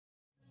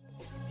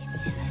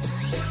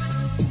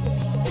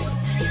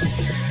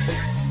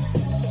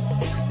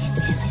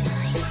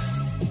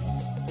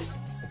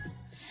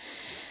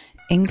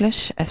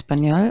English,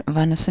 Español,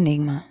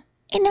 VanosEnigmA.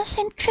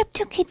 Innocent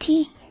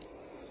CryptoKitty.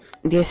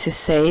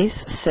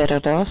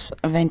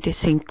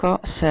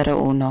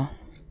 1602-2501.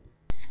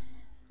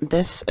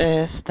 This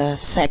is the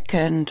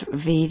second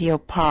video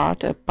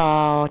part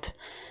about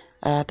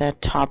the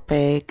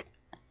topic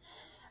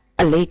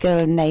a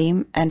legal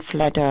name and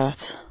flat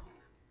earth.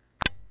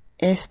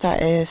 Esta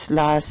es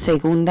la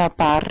segunda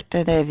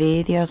parte de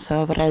video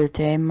sobre el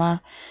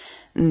tema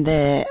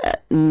de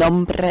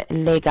nombre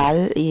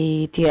legal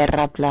y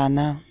tierra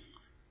plana.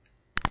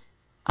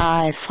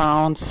 I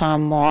found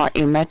some more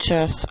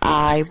images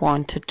I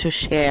wanted to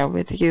share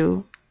with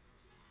you.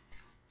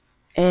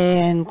 He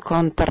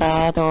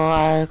encontrado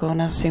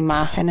algunas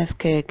imágenes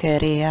que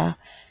quería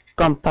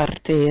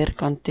compartir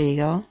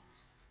contigo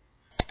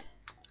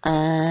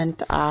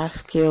and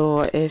ask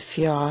you if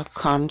you are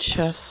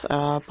conscious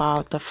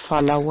about the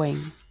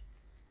following.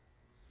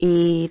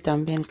 Y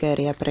también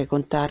quería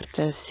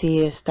preguntarte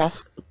si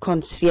estás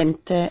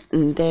consciente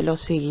de lo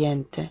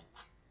siguiente.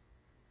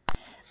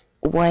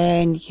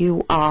 When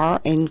you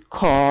are in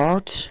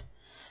court,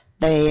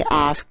 they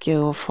ask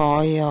you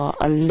for your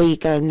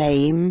legal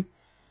name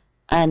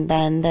and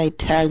then they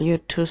tell you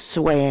to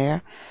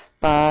swear,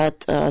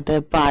 but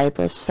the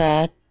Bible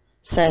says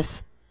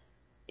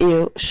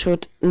you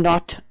should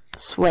not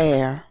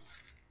swear.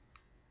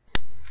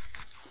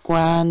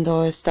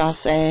 Cuando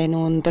estás en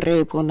un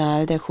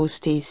tribunal de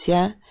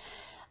justicia,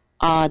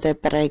 te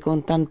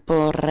preguntan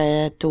por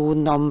tu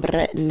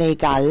nombre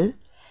legal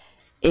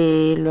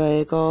y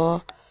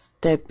luego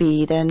te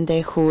piden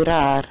de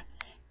jurar,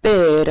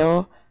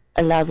 pero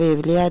la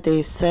Biblia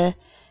dice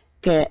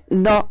que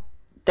no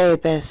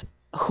debes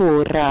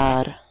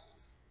jurar.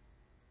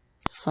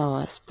 So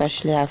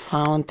especially I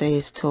found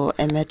these two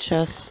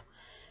images,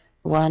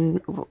 one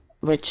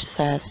which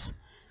says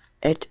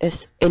it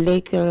is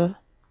illegal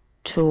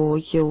to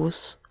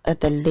use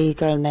the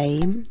legal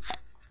name.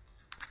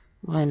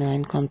 Bueno, he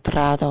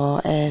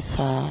encontrado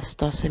esas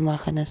dos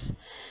imágenes.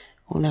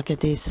 Una que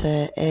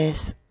dice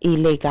es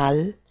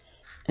ilegal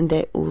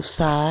de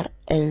usar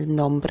el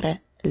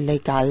nombre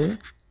legal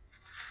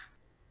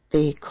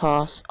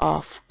because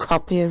of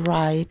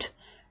copyright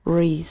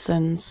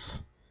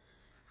reasons,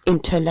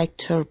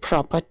 intellectual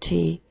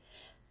property.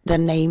 The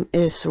name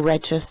is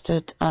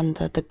registered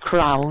under the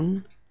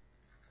Crown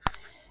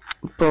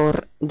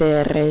por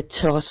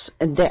derechos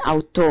de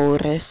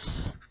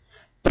autores,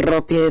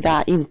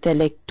 propiedad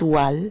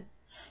intelectual,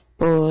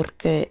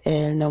 porque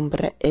el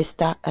nombre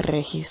está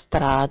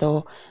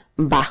registrado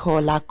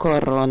bajo la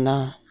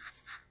corona.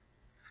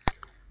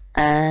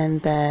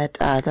 And that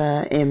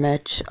other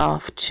image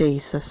of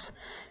Jesus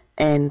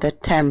in the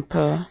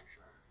temple.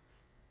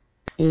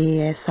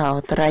 Y esa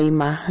otra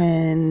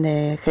imagen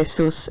de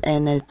Jesús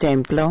en el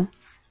templo.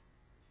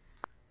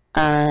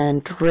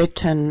 And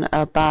written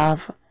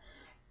above,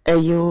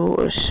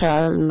 you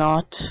shall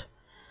not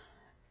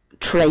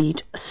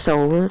trade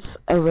souls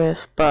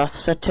with birth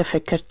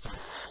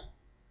certificates.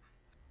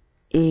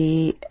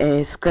 Y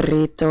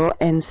escrito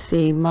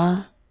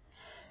encima,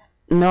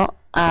 no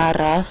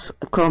harás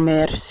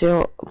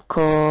comercio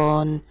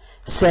con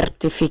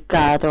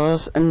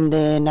certificados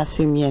de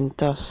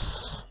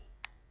nacimientos.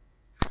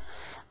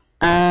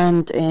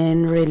 And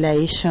in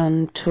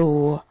relation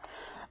to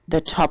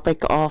the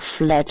topic of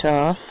flat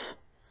earth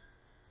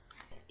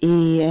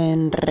y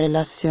en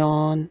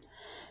relación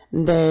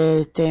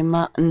del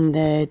tema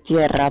de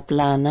tierra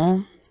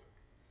plana,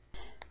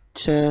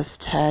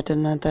 just had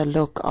another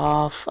look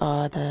of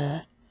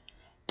the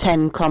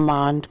 10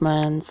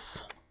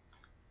 Commandments.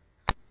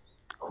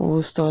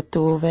 Justo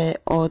tuve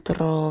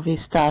otro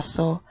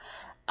vistazo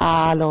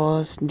a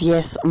los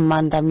 10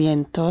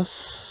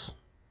 mandamientos.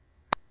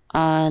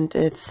 And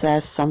it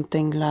says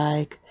something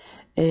like,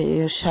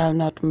 you shall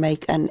not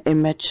make an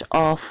image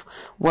of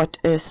what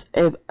is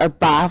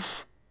above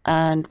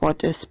and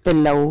what is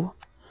below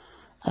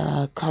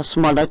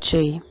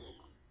cosmology.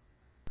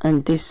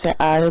 And dice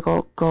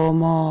algo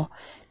como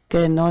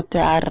que no te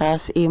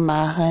harás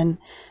imagen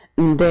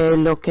de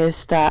lo que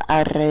está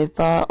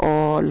arriba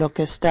o lo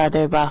que está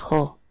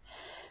debajo.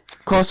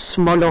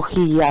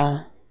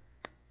 Cosmología.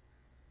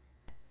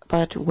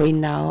 But we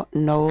now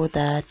know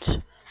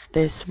that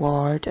this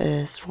world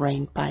is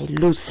reigned by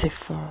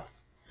Lucifer,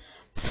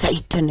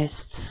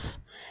 Satanists,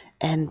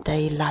 and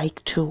they like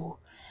to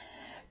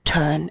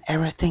turn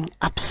everything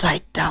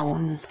upside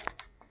down.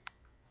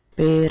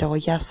 Pero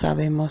ya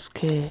sabemos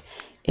que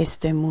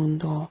este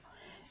mundo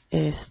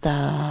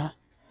está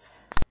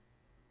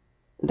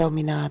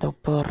dominado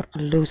por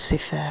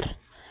Lucifer,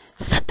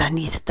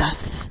 satanistas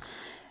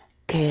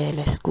que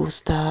les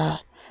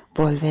gusta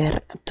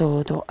volver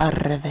todo al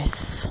revés.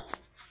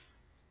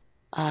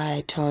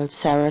 I told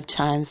several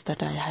times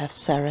that I have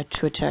several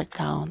Twitter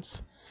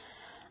accounts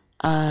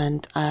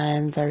and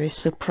I'm very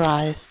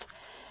surprised.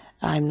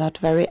 I'm not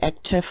very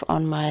active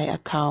on my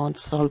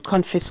accounts, so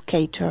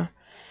confiscator,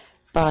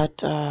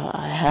 but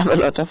I have a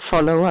lot of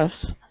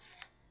followers.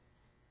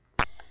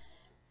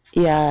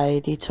 Ya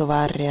he dicho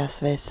varias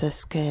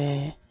veces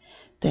que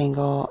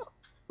tengo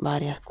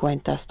varias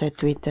cuentas de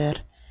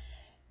Twitter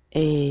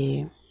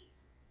y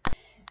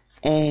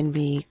en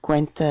mi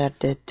cuenta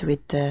de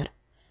Twitter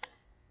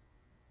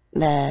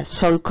de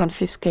Soul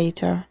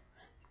Confiscator,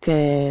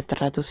 que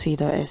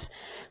traducido es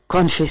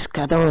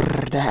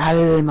confiscador de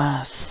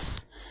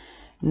almas.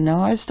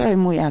 No estoy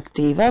muy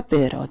activa,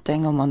 pero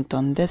tengo un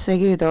montón de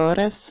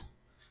seguidores.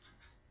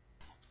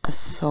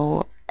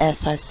 So,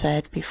 as I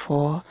said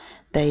before,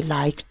 they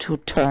like to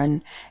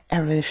turn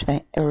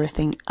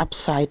everything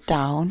upside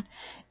down.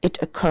 It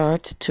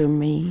occurred to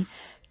me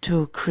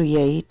to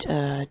create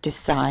a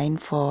design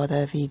for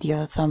the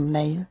video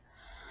thumbnail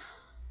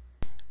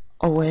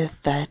with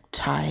that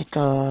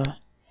title,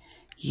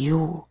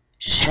 "You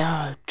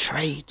shall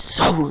trade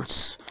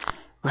souls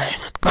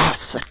with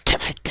birth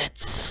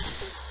certificates".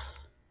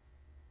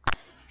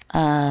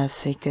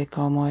 Así que,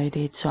 como he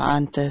dicho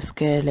antes,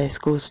 que les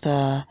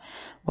gusta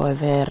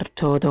volver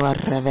todo al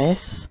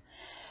revés,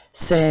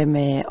 se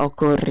me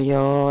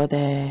ocurrió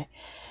de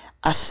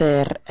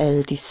hacer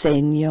el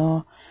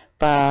diseño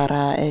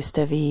para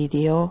este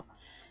vídeo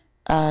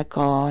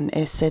con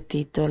ese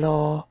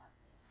título: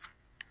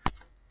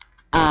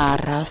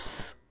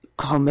 "Harás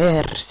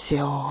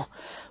comercio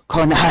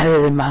con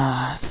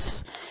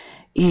almas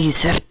y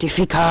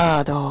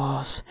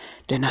certificados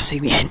de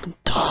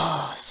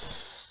nacimientos".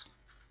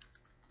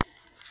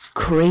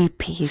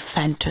 Creepy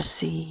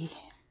fantasy,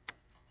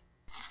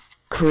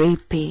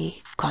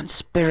 creepy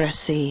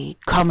conspiracy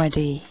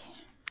comedy,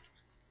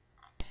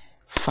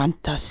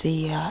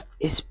 fantasía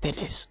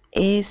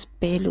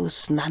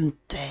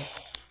espeluznante,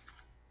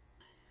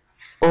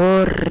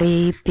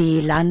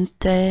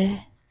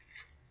 horripilante,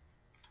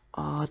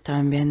 o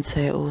también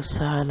se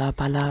usa la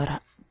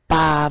palabra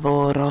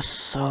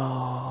pavoroso.